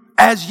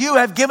as you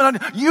have given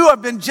unto you.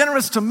 Have been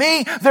generous to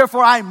me,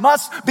 therefore I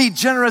must be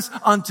generous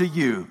unto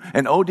you.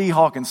 And O.D.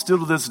 Hawkins, still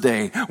to this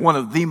day, one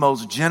of the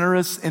most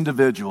generous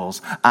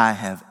individuals I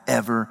have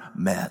ever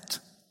met.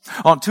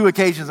 On two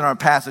occasions in our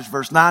passage,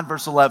 verse 9,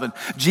 verse 11,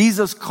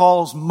 Jesus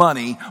calls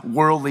money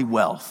worldly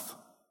wealth.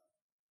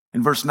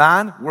 In verse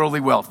 9, worldly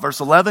wealth. Verse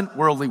 11,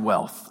 worldly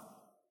wealth.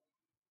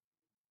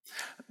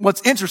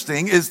 What's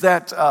interesting is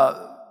that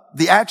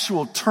the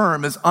actual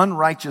term is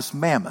unrighteous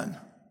mammon.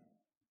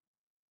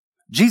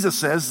 Jesus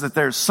says that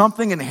there's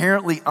something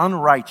inherently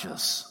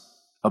unrighteous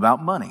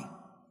about money.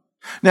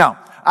 Now,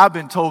 I've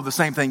been told the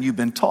same thing you've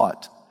been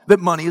taught, that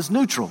money is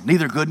neutral,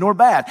 neither good nor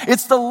bad.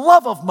 It's the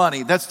love of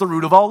money that's the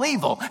root of all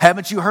evil.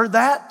 Haven't you heard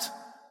that?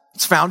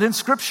 It's found in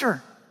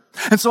Scripture.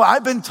 And so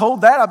I've been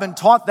told that, I've been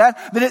taught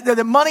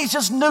that money's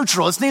just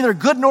neutral. It's neither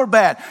good nor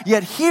bad.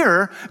 Yet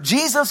here,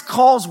 Jesus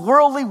calls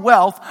worldly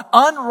wealth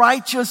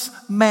unrighteous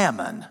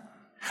mammon.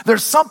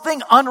 There's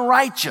something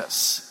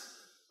unrighteous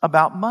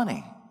about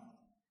money.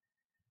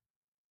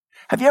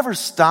 Have you ever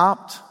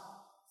stopped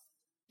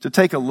to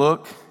take a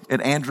look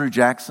at Andrew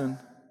Jackson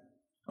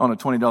on a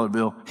 $20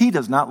 bill? He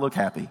does not look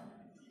happy.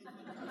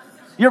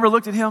 You ever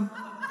looked at him?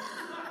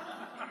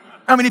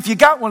 I mean, if you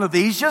got one of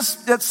these,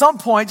 just at some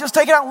point, just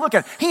take it out and look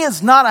at it. He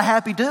is not a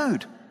happy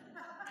dude.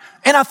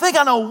 And I think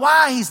I know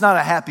why he's not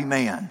a happy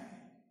man.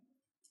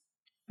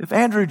 If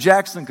Andrew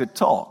Jackson could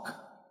talk,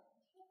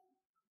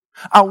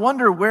 I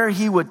wonder where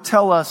he would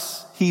tell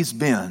us he's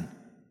been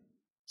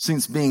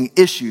since being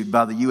issued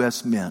by the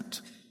U.S.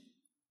 Mint.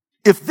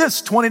 If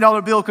this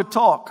 $20 bill could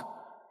talk,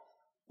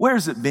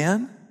 where's it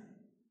been?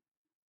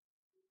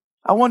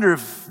 I wonder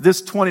if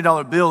this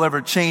 $20 bill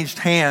ever changed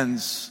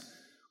hands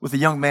with a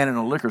young man in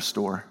a liquor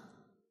store.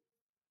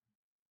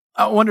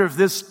 I wonder if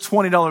this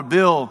 $20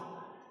 bill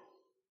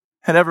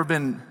had ever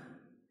been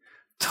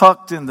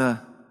tucked in the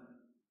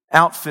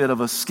outfit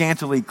of a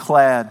scantily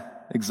clad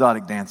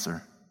exotic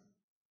dancer.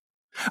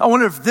 I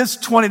wonder if this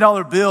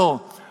 $20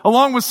 bill,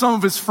 along with some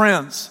of his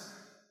friends,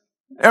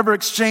 ever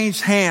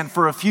exchanged hand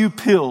for a few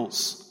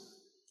pills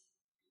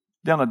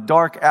down a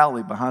dark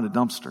alley behind a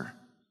dumpster.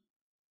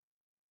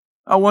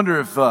 I wonder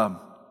if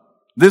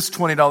this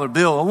 $20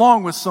 bill,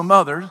 along with some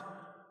others,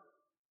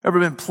 ever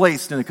been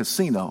placed in a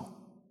casino,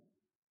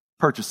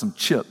 purchased some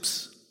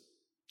chips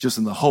just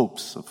in the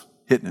hopes of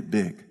hitting it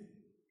big.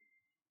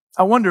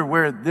 I wonder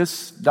where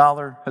this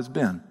dollar has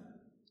been.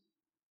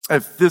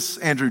 If this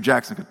Andrew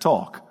Jackson could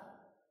talk,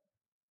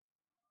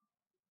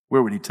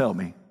 where would he tell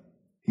me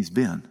he's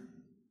been?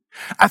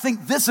 I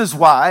think this is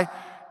why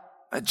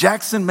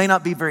Jackson may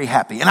not be very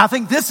happy. And I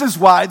think this is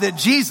why that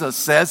Jesus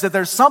says that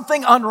there's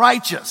something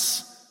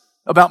unrighteous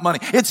about money.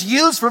 It's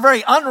used for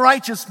very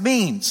unrighteous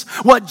means.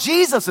 What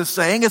Jesus is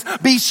saying is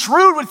be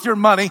shrewd with your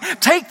money.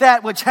 Take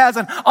that which has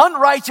an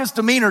unrighteous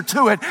demeanor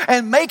to it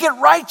and make it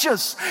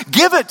righteous.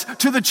 Give it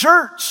to the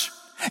church.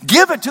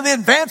 Give it to the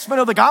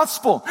advancement of the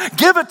gospel.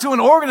 Give it to an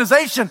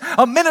organization,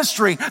 a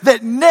ministry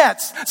that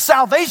nets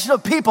salvation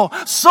of people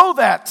so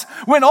that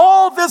when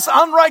all this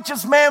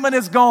unrighteous mammon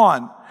is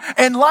gone,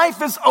 and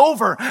life is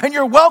over and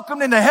you're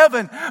welcomed into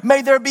heaven,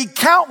 may there be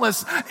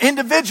countless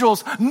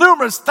individuals,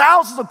 numerous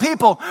thousands of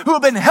people who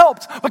have been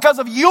helped because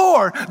of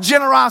your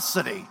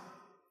generosity.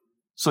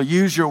 So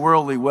use your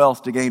worldly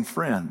wealth to gain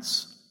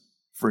friends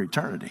for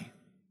eternity.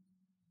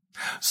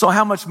 So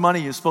how much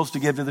money are you supposed to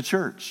give to the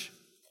church?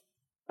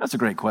 That's a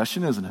great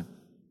question, isn't it?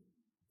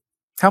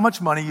 How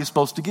much money are you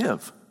supposed to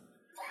give?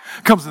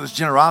 Comes to this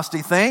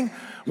generosity thing.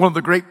 One of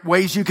the great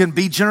ways you can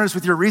be generous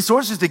with your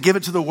resources is to give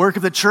it to the work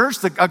of the church,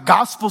 a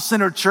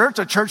gospel-centered church,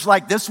 a church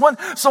like this one.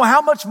 So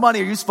how much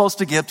money are you supposed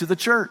to give to the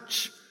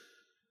church?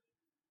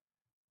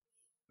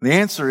 The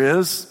answer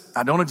is,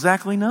 I don't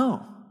exactly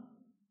know.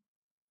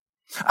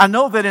 I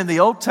know that in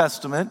the Old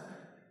Testament,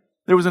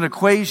 there was an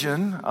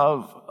equation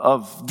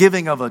of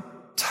giving of a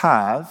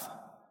tithe,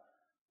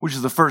 which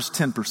is the first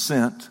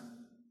 10%.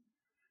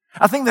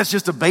 I think that's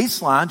just a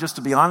baseline, just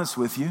to be honest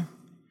with you.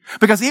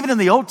 Because even in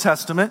the Old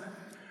Testament,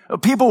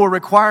 people were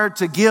required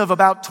to give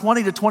about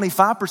 20 to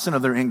 25%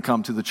 of their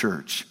income to the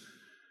church.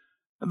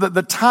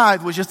 The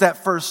tithe was just that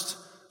first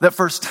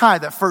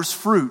tithe, that first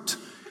fruit.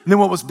 And then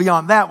what was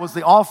beyond that was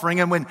the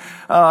offering. And when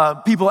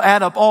people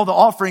add up all the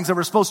offerings that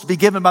were supposed to be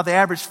given by the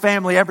average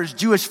family, average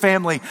Jewish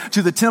family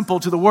to the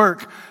temple, to the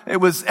work, it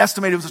was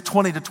estimated it was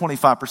 20 to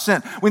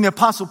 25%. When the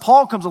Apostle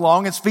Paul comes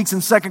along and speaks in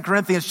 2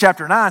 Corinthians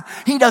chapter 9,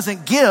 he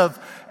doesn't give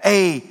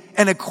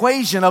an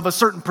equation of a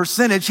certain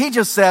percentage. He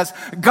just says,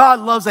 God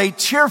loves a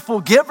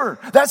cheerful giver.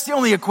 That's the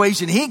only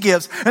equation he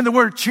gives. And the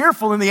word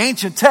cheerful in the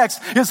ancient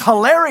text is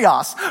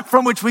hilarios,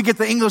 from which we get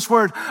the English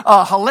word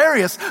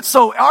hilarious.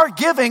 So our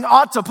giving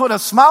ought to put a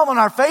smile on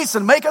our face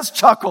and make us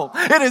chuckle.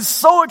 It is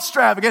so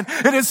extravagant.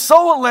 It is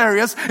so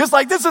hilarious. It's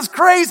like, this is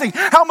crazy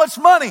how much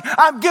money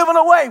I'm giving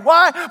away.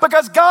 Why?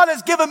 Because God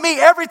has given me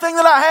everything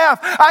that I have.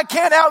 I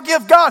can't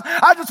outgive God.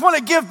 I just want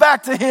to give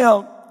back to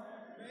him.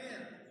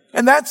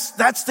 And that's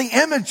the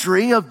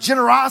imagery of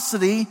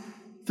generosity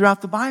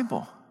throughout the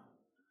Bible.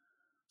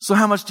 So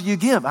how much do you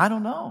give? I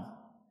don't know.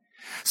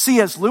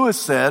 C.S. Lewis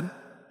said,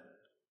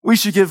 we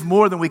should give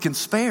more than we can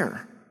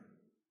spare.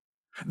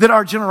 That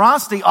our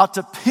generosity ought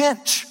to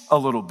pinch a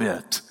little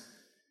bit.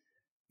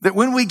 That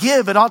when we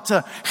give, it ought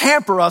to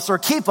hamper us or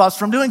keep us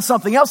from doing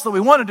something else that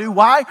we want to do.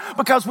 Why?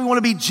 Because we want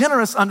to be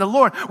generous unto the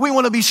Lord. We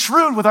want to be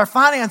shrewd with our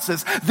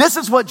finances. This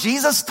is what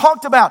Jesus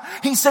talked about.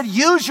 He said,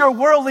 use your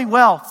worldly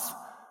wealth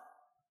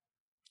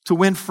to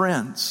win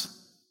friends,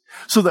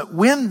 so that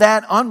when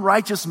that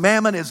unrighteous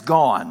mammon is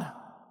gone,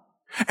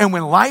 and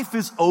when life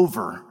is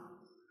over,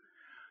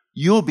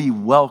 you'll be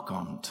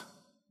welcomed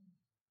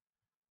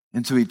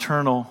into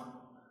eternal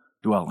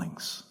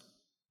dwellings.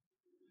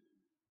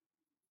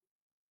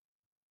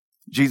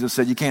 Jesus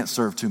said you can't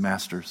serve two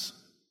masters.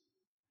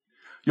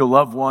 You'll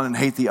love one and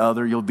hate the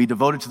other. You'll be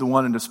devoted to the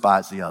one and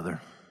despise the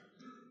other.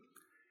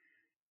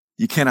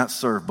 You cannot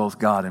serve both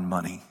God and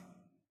money.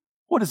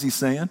 What is he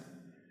saying?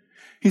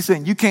 He's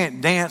saying you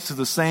can't dance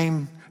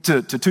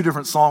to two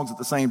different songs at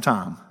the same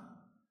time.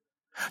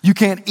 You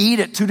can't eat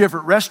at two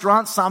different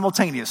restaurants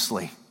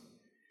simultaneously.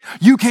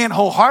 You can't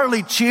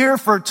wholeheartedly cheer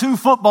for two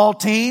football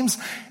teams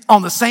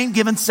on the same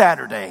given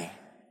Saturday.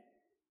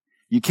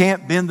 You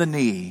can't bend the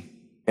knee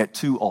at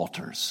two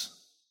altars.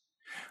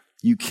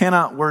 You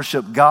cannot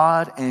worship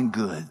God and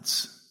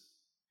goods.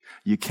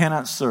 You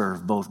cannot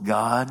serve both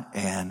God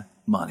and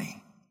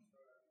money.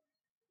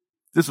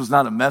 This was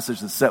not a message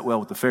that set well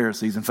with the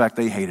Pharisees. In fact,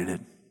 they hated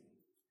it.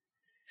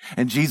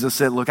 And Jesus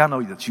said, look, I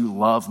know that you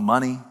love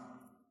money,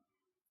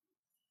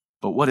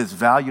 but what is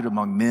valued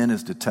among men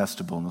is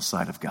detestable in the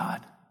sight of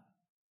God.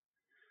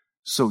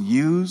 So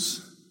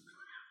use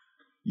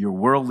your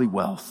worldly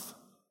wealth,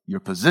 your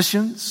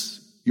positions,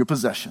 your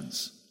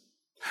possessions.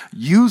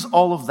 Use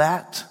all of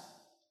that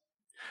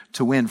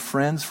to win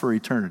friends for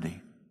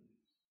eternity.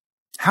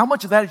 How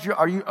much of that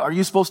are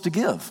you supposed to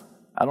give?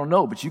 I don't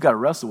know, but you got to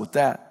wrestle with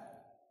that.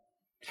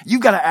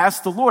 You've got to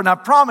ask the Lord. And I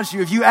promise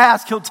you, if you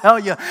ask, he'll tell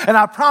you. And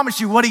I promise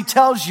you, what he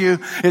tells you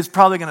is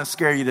probably going to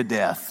scare you to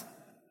death.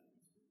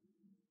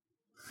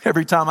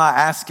 Every time I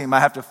ask him, I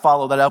have to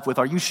follow that up with,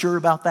 are you sure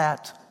about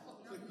that?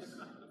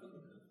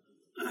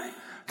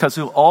 Because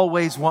he'll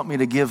always want me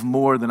to give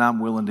more than I'm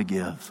willing to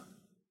give.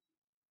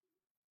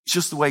 It's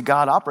just the way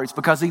God operates,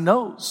 because he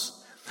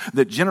knows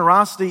that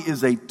generosity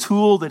is a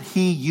tool that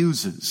he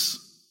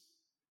uses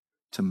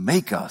to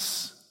make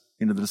us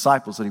into the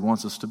disciples that he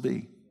wants us to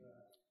be.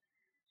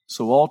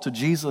 So all to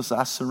Jesus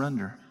I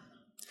surrender,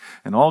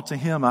 and all to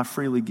him I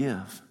freely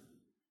give.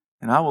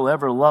 And I will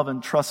ever love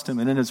and trust him,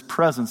 and in his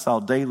presence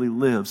I'll daily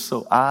live.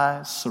 So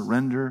I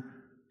surrender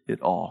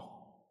it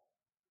all.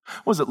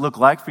 What does it look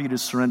like for you to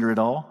surrender it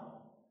all?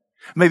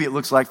 Maybe it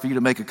looks like for you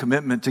to make a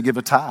commitment to give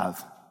a tithe,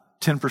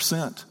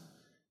 10%.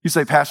 You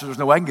say, Pastor, there's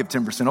no way I can give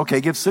 10%.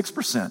 Okay, give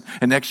 6%.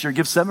 And next year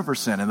give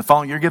 7%. And the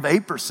following year give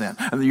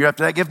 8%. And the year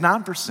after that give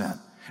 9%.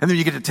 And then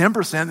you get to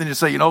 10%, then you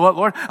say, you know what,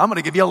 Lord, I'm going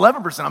to give you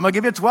 11%. I'm going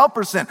to give you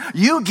 12%.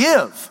 You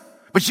give.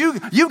 But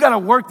you've got to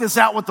work this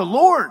out with the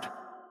Lord.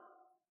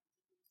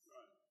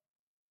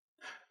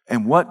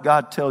 And what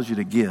God tells you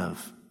to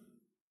give,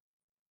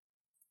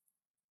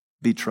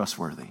 be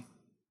trustworthy.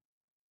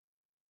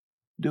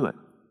 Do it.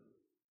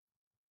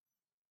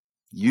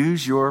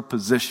 Use your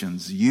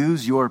positions,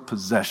 use your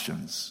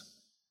possessions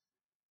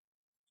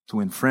to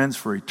win friends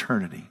for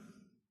eternity.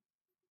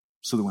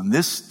 So that when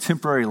this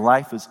temporary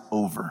life is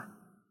over,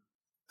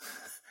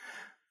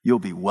 you'll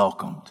be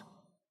welcomed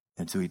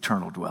into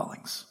eternal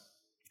dwellings.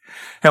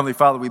 Heavenly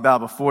Father, we bow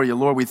before you.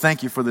 Lord, we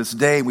thank you for this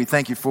day. We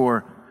thank you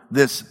for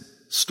this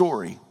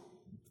story.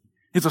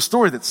 It's a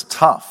story that's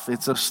tough.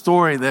 It's a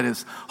story that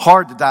is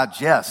hard to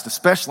digest,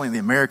 especially in the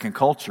American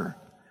culture.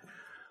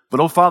 But,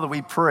 oh, Father,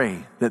 we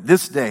pray that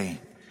this day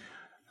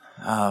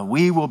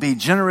we will be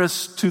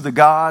generous to the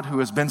God who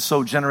has been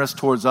so generous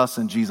towards us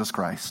in Jesus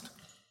Christ.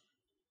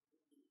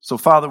 So,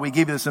 Father, we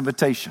give you this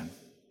invitation.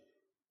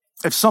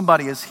 If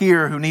somebody is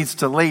here who needs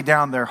to lay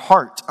down their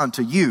heart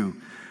unto you,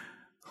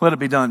 let it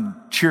be done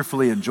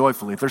cheerfully and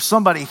joyfully. If there's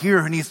somebody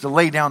here who needs to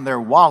lay down their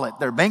wallet,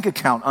 their bank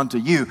account unto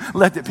you,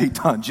 let it be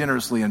done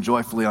generously and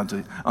joyfully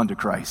unto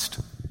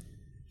Christ.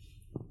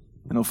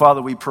 And, oh,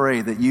 Father, we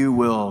pray that you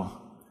will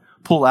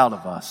pull out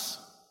of us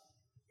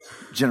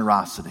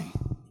generosity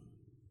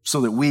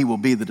so that we will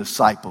be the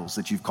disciples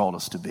that you've called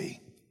us to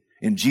be.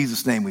 In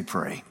Jesus' name we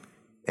pray.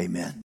 Amen.